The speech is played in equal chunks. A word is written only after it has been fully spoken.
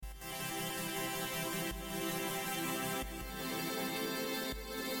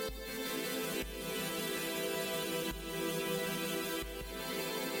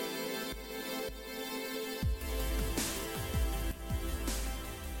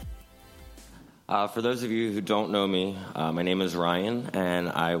For those of you who don't know me, my name is Ryan, and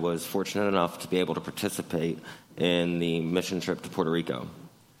I was fortunate enough to be able to participate in the mission trip to Puerto Rico.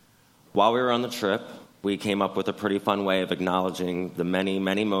 While we were on the trip, we came up with a pretty fun way of acknowledging the many,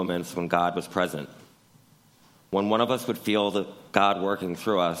 many moments when God was present. When one of us would feel that God working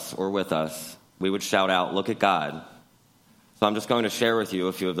through us or with us, we would shout out, "Look at God." So I'm just going to share with you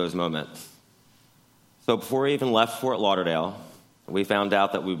a few of those moments. So before we even left Fort Lauderdale, we found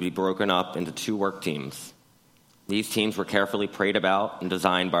out that we'd be broken up into 2 work teams. These teams were carefully prayed about and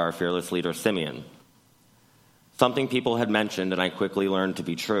designed by our fearless leader, Simeon. Something people had mentioned, and I quickly learned to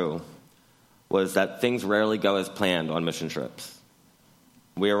be true, was that things rarely go as planned on mission trips.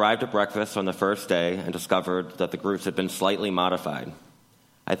 We arrived at breakfast on the first day and discovered that the groups had been slightly modified.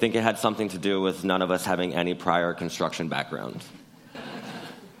 I think it had something to do with none of us having any prior construction background.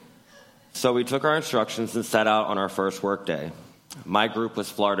 So we took our instructions and set out on our first work day. My group was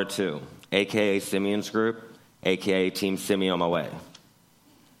Florida 2, a.k.a. Simeon's group, a.k.a. Team Simi on my way.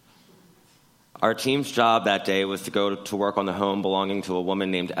 Our team's job that day was to go to work on the home belonging to a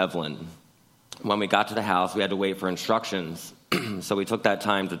woman named Evelyn. When we got to the house, we had to wait for instructions, so we took that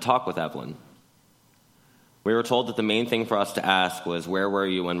time to talk with Evelyn. We were told that the main thing for us to ask was, "Where were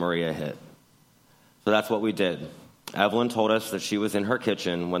you when Maria hit?" So that's what we did. Evelyn told us that she was in her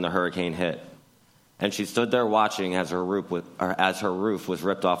kitchen when the hurricane hit, and she stood there watching as her roof was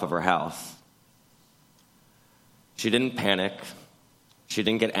ripped off of her house. She didn't panic. She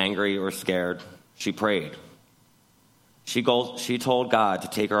didn't get angry or scared. She prayed. She told God to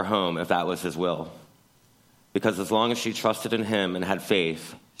take her home if that was his will, because as long as she trusted in him and had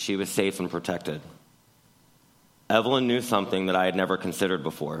faith, she was safe and protected. Evelyn knew something that I had never considered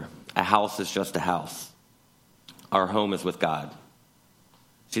before. A house is just a house. Our home is with God.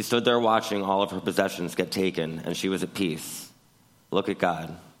 She stood there watching all of her possessions get taken, and she was at peace. Look at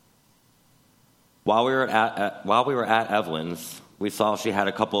God. While we were at Evelyn's, we saw she had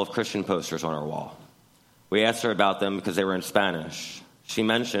a couple of Christian posters on her wall. We asked her about them because they were in Spanish. She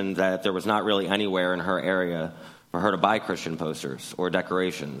mentioned that there was not really anywhere in her area for her to buy Christian posters or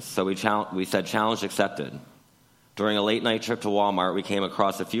decorations, so we said challenge accepted. During a late-night trip to Walmart, we came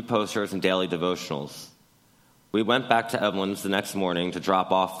across a few posters and daily devotionals. We went back to Evelyn's the next morning to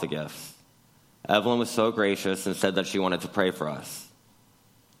drop off the gifts. Evelyn was so gracious and said that she wanted to pray for us.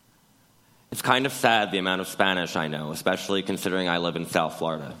 It's kind of sad the amount of Spanish I know, especially considering I live in South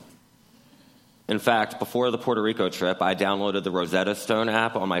Florida. In fact, before the Puerto Rico trip, I downloaded the Rosetta Stone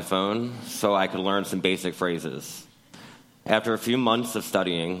app on my phone so I could learn some basic phrases. After a few months of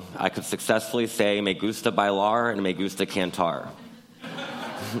studying, I could successfully say "me gusta bailar" and "me gusta cantar."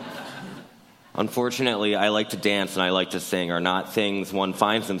 Unfortunately, I like to dance and I like to sing are not things one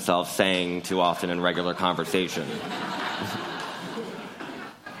finds himself saying too often in regular conversation.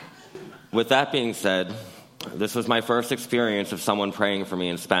 With that being said, this was my first experience of someone praying for me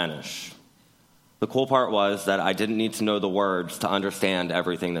in Spanish. The cool part was that I didn't need to know the words to understand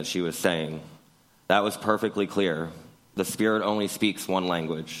everything that she was saying. That was perfectly clear. The Spirit only speaks one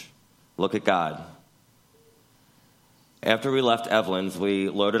language. Look at God. After we left Evelyn's, we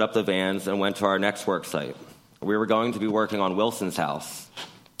loaded up the vans and went to our next work site. We were going to be working on Wilson's house.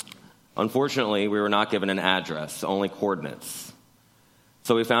 Unfortunately, we were not given an address, only coordinates.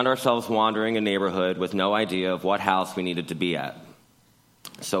 So we found ourselves wandering a neighborhood with no idea of what house we needed to be at.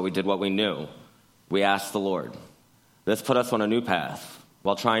 So we did what we knew. We asked the Lord. This put us on a new path.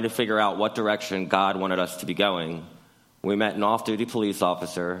 While trying to figure out what direction God wanted us to be going, we met an off-duty police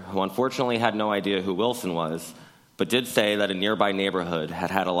officer who unfortunately had no idea who Wilson was, but did say that a nearby neighborhood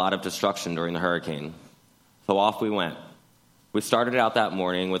had had a lot of destruction during the hurricane. So off we went. We started out that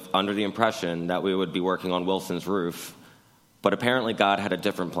morning under the impression that we would be working on Wilson's roof, but apparently God had a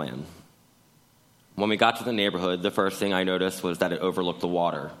different plan. When we got to the neighborhood, the first thing I noticed was that it overlooked the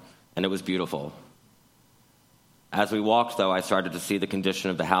water, and it was beautiful. As we walked, though, I started to see the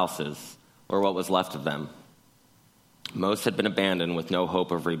condition of the houses, or what was left of them. Most had been abandoned with no hope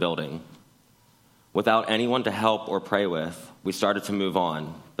of rebuilding. Without anyone to help or pray with, we started to move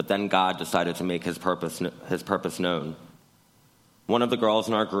on, but then God decided to make his purpose known. One of the girls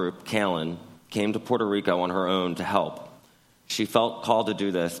in our group, Kaylin, came to Puerto Rico on her own to help. She felt called to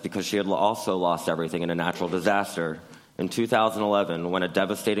do this because she had also lost everything in a natural disaster in 2011 when a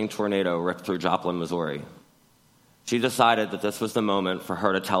devastating tornado ripped through Joplin, Missouri. She decided that this was the moment for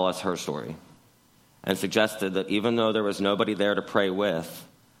her to tell us her story and suggested that even though there was nobody there to pray with,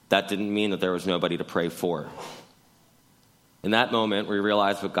 that didn't mean that there was nobody to pray for. In that moment, we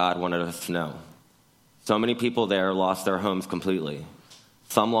realized what God wanted us to know. So many people there lost their homes completely.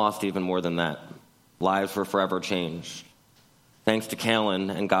 Some lost even more than that. Lives were forever changed. Thanks to Kaylin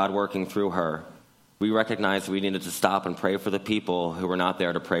and God working through her, we recognized we needed to stop and pray for the people who were not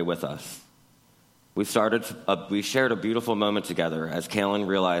there to pray with us. We shared a beautiful moment together as Kaylin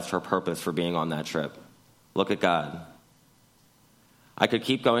realized her purpose for being on that trip. Look at God. I could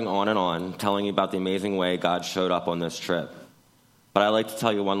keep going on, telling you about the amazing way God showed up on this trip. But I'd like to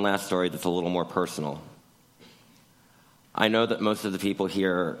tell you one last story that's a little more personal. I know that most of the people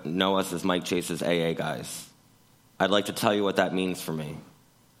here know us as Mike Chase's AA guys. I'd like to tell you what that means for me.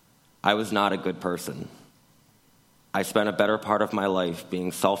 I was not a good person. I spent a better part of my life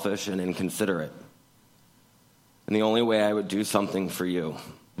being selfish and inconsiderate. And the only way I would do something for you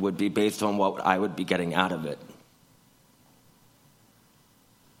would be based on what I would be getting out of it.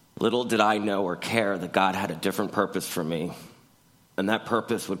 Little did I know or care that God had a different purpose for me, and that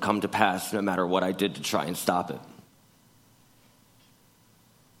purpose would come to pass no matter what I did to try and stop it.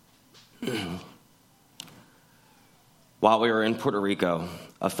 While we were in Puerto Rico,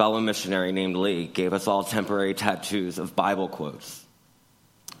 a fellow missionary named Lee gave us all temporary tattoos of Bible quotes.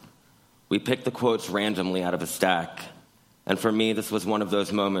 We picked the quotes randomly out of a stack, and for me, this was one of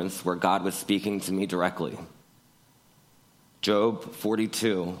those moments where God was speaking to me directly. Job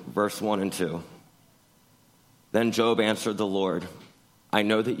 42, verse 1 and 2. Then Job answered the Lord, I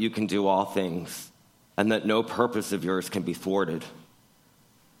know that you can do all things, and that no purpose of yours can be thwarted.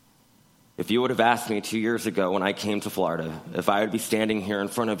 If you would have asked me 2 years ago when I came to Florida if I would be standing here in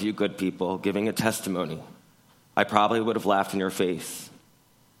front of you good people giving a testimony, I probably would have laughed in your face.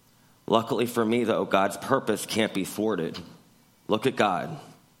 Luckily for me, though, God's purpose can't be thwarted. Look at God.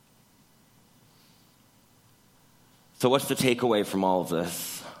 So what's the takeaway from all of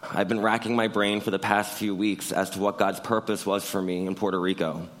this? I've been racking my brain for the past few weeks as to what God's purpose was for me in Puerto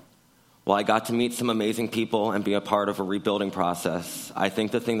Rico. While I got to meet some amazing people and be a part of a rebuilding process, I think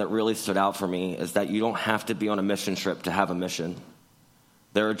the thing that really stood out for me is that you don't have to be on a mission trip to have a mission.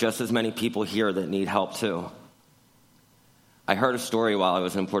 There are just as many people here that need help too. I heard a story while I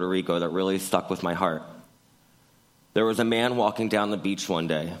was in Puerto Rico that really stuck with my heart. There was a man walking down the beach one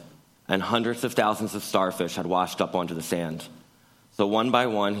day, and hundreds of thousands of starfish had washed up onto the sand. So one by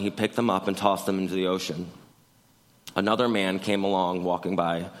one, he picked them up and tossed them into the ocean. Another man came along walking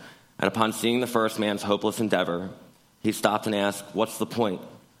by, and upon seeing the first man's hopeless endeavor, he stopped and asked, what's the point?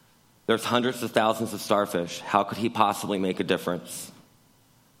 There's hundreds of thousands of starfish. How could he possibly make a difference?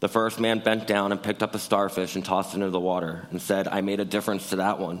 The first man bent down and picked up a starfish and tossed it into the water and said, I made a difference to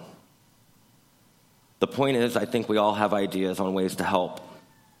that one. The point is, I think we all have ideas on ways to help.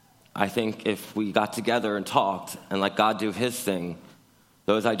 I think if we got together and talked and let God do his thing,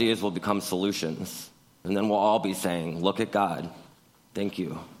 those ideas will become solutions. And then we'll all be saying, look at God. Thank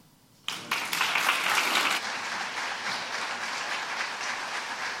you.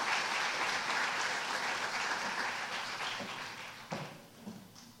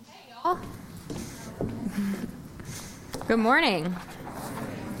 Hey, y'all. Good morning.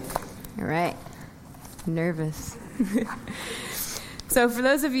 All right. Nervous. So for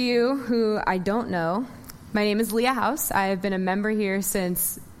those of you who I don't know, my name is Leah House. I have been a member here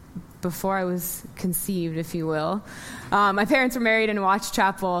since before I was conceived, if you will. My parents were married in Watch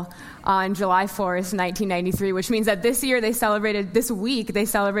Chapel on July 4th, 1993, which means that this week they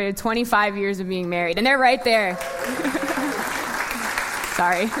celebrated 25 years of being married. And they're right there.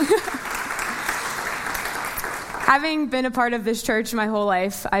 Sorry. Having been a part of this church my whole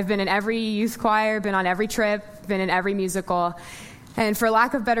life, I've been in every youth choir, been on every trip, been in every musical. And for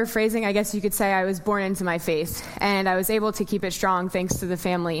lack of better phrasing, I guess you could say I was born into my faith, and I was able to keep it strong thanks to the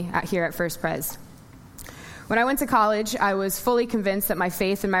family here at First Pres. When I went to college, I was fully convinced that my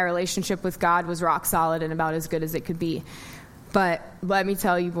faith and my relationship with God was rock solid and about as good as it could be. But let me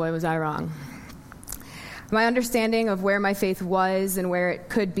tell you, boy, was I wrong. My understanding of where my faith was and where it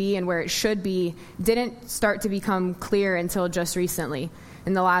could be and where it should be didn't start to become clear until just recently,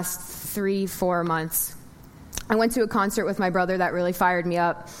 in the last 3-4 months. I went to a concert with my brother that really fired me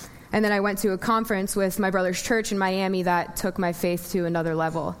up, and then I went to a conference with my brother's church in Miami that took my faith to another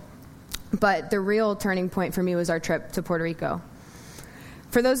level. But the real turning point for me was our trip to Puerto Rico.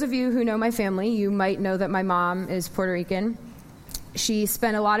 For those of you who know my family, you might know that my mom is Puerto Rican. She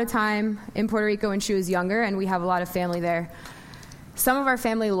spent a lot of time in Puerto Rico when she was younger, and we have a lot of family there. Some of our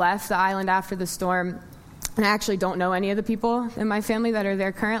family left the island after the storm, and I actually don't know any of the people in my family that are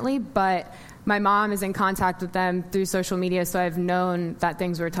there currently, but my mom is in contact with them through social media, so I've known that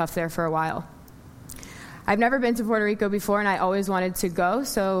things were tough there for a while. I've never been to Puerto Rico before, and I always wanted to go,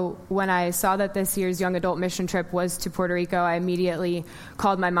 so when I saw that this year's young adult mission trip was to Puerto Rico, I immediately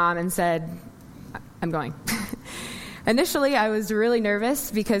called my mom and said, I'm going. Initially, I was really nervous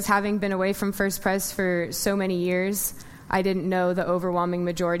because having been away from First Pres for so many years, I didn't know the overwhelming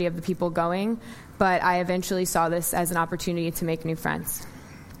majority of the people going, but I eventually saw this as an opportunity to make new friends.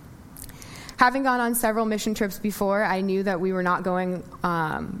 Having gone on several mission trips before, I knew that we were not going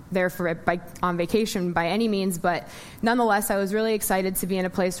there on vacation by any means, but nonetheless, I was really excited to be in a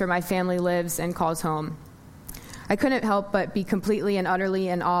place where my family lives and calls home. I couldn't help but be completely and utterly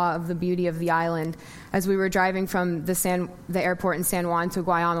in awe of the beauty of the island as we were driving from the airport in San Juan to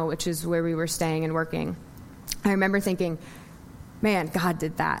Guayama, which is where we were staying and working. I remember thinking, man, God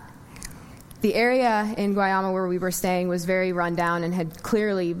did that. The area in Guayama where we were staying was very run down and had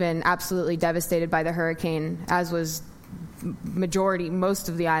clearly been absolutely devastated by the hurricane, as was most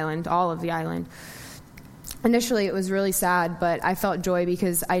of the island, all of the island. Initially, it was really sad, but I felt joy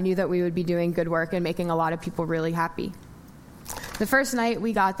because I knew that we would be doing good work and making a lot of people really happy. The first night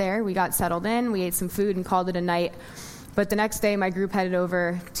we got there, we got settled in, we ate some food and called it a night. But the next day, my group headed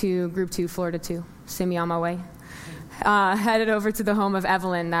over to Group 2, Florida 2. See me on my way. Headed over to the home of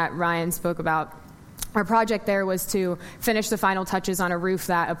Evelyn that Ryan spoke about. Our project there was to finish the final touches on a roof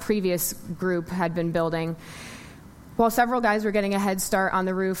that a previous group had been building. While several guys were getting a head start on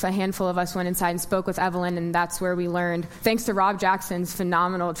the roof, a handful of us went inside and spoke with Evelyn, and that's where we learned, thanks to Rob Jackson's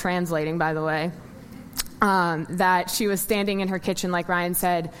phenomenal translating, by the way, that she was standing in her kitchen, like Ryan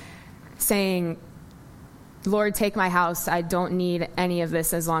said, saying, "Lord, take my house. I don't need any of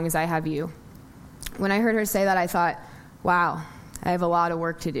this as long as I have you." When I heard her say that, I thought, wow, I have a lot of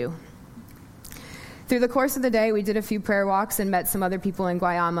work to do. Through the course of the day, we did a few prayer walks and met some other people in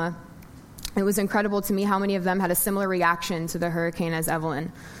Guayama. It was incredible to me how many of them had a similar reaction to the hurricane as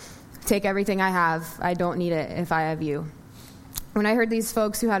Evelyn. Take everything I have. I don't need it if I have you. When I heard these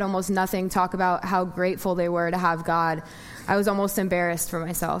folks who had almost nothing talk about how grateful they were to have God, I was almost embarrassed for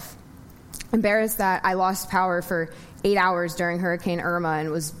myself. Embarrassed that I lost power for 8 hours during Hurricane Irma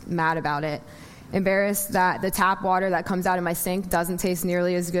and was mad about it. Embarrassed that the tap water that comes out of my sink doesn't taste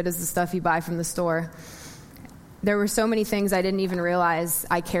nearly as good as the stuff you buy from the store. There were so many things I didn't even realize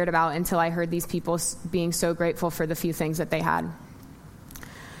I cared about until I heard these people being so grateful for the few things that they had.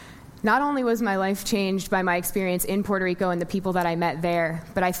 Not only was my life changed by my experience in Puerto Rico and the people that I met there,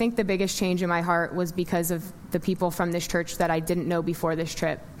 but I think the biggest change in my heart was because of the people from this church that I didn't know before this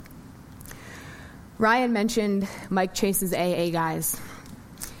trip. Ryan mentioned Mike Chase's AA guys.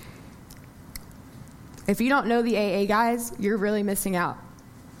 If you don't know the AA guys, you're really missing out.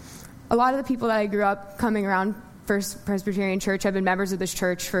 A lot of the people that I grew up coming around First Presbyterian Church have been members of this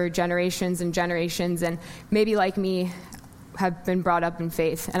church for generations and generations, and maybe like me, have been brought up in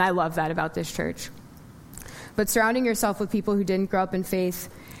faith, and I love that about this church. But surrounding yourself with people who didn't grow up in faith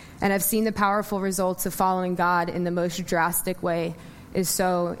and have seen the powerful results of following God in the most drastic way is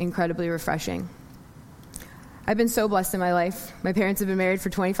so incredibly refreshing. I've been so blessed in my life. My parents have been married for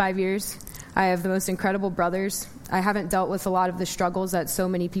 25 years. I have the most incredible brothers. I haven't dealt with a lot of the struggles that so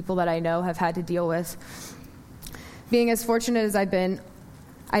many people that I know have had to deal with. Being as fortunate as I've been,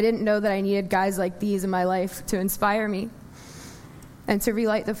 I didn't know that I needed guys like these in my life to inspire me and to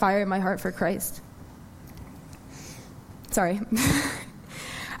relight the fire in my heart for Christ. Sorry.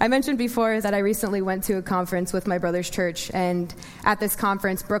 I mentioned before that I recently went to a conference with my brother's church, and at this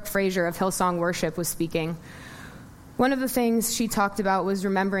conference, Brooke Fraser of Hillsong Worship was speaking. One of the things she talked about was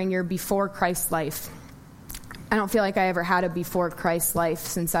remembering your before Christ life. I don't feel like I ever had a before Christ life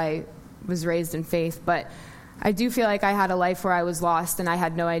since I was raised in faith, but I do feel like I had a life where I was lost and I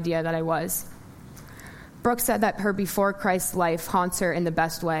had no idea that I was. Brooke said that her before Christ life haunts her in the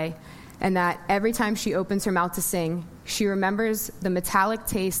best way, and that every time she opens her mouth to sing, she remembers the metallic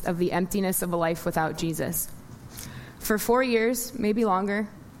taste of the emptiness of a life without Jesus. For 4 years, maybe longer,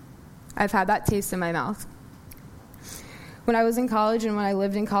 I've had that taste in my mouth. When I was in college and when I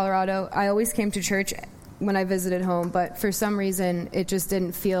lived in Colorado, I always came to church when I visited home, but for some reason, it just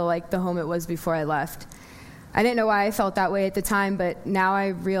didn't feel like the home it was before I left. I didn't know why I felt that way at the time, but now I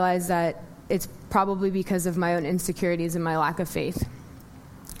realize that it's probably because of my own insecurities and my lack of faith.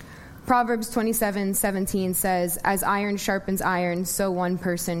 Proverbs 27:17 says, "As iron sharpens iron, so one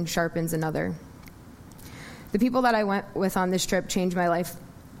person sharpens another." The people that I went with on this trip changed my life,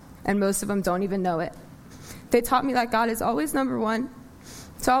 and most of them don't even know it. They taught me that God is always number one,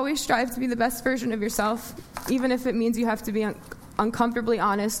 to always strive to be the best version of yourself, even if it means you have to be uncomfortably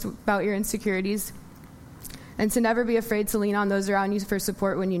honest about your insecurities, and to never be afraid to lean on those around you for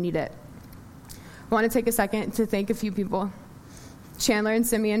support when you need it. I want to take a second to thank a few people. Chandler and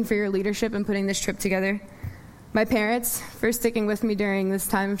Simeon for your leadership in putting this trip together. My parents for sticking with me during this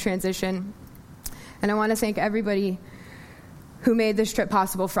time of transition. And I want to thank everybody who made this trip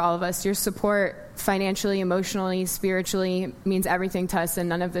possible for all of us. Your support financially, emotionally, spiritually means everything to us, and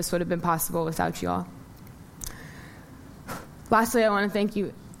none of this would have been possible without you all. Lastly, I want to thank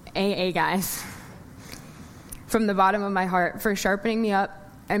you, AA guys, from the bottom of my heart for sharpening me up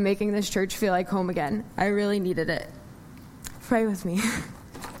and making this church feel like home again. I really needed it. Pray with me.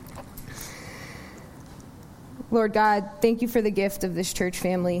 Lord God, thank you for the gift of this church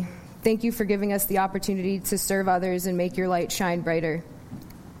family. Thank you for giving us the opportunity to serve others and make your light shine brighter.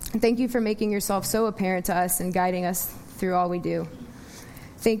 Thank you for making yourself so apparent to us and guiding us through all we do.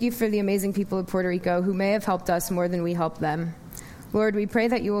 Thank you for the amazing people of Puerto Rico who may have helped us more than we helped them. Lord, we pray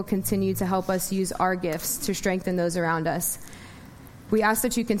that you will continue to help us use our gifts to strengthen those around us. We ask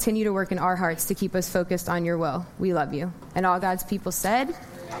that you continue to work in our hearts to keep us focused on your will. We love you. And all God's people said,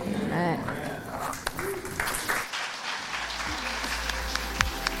 Amen.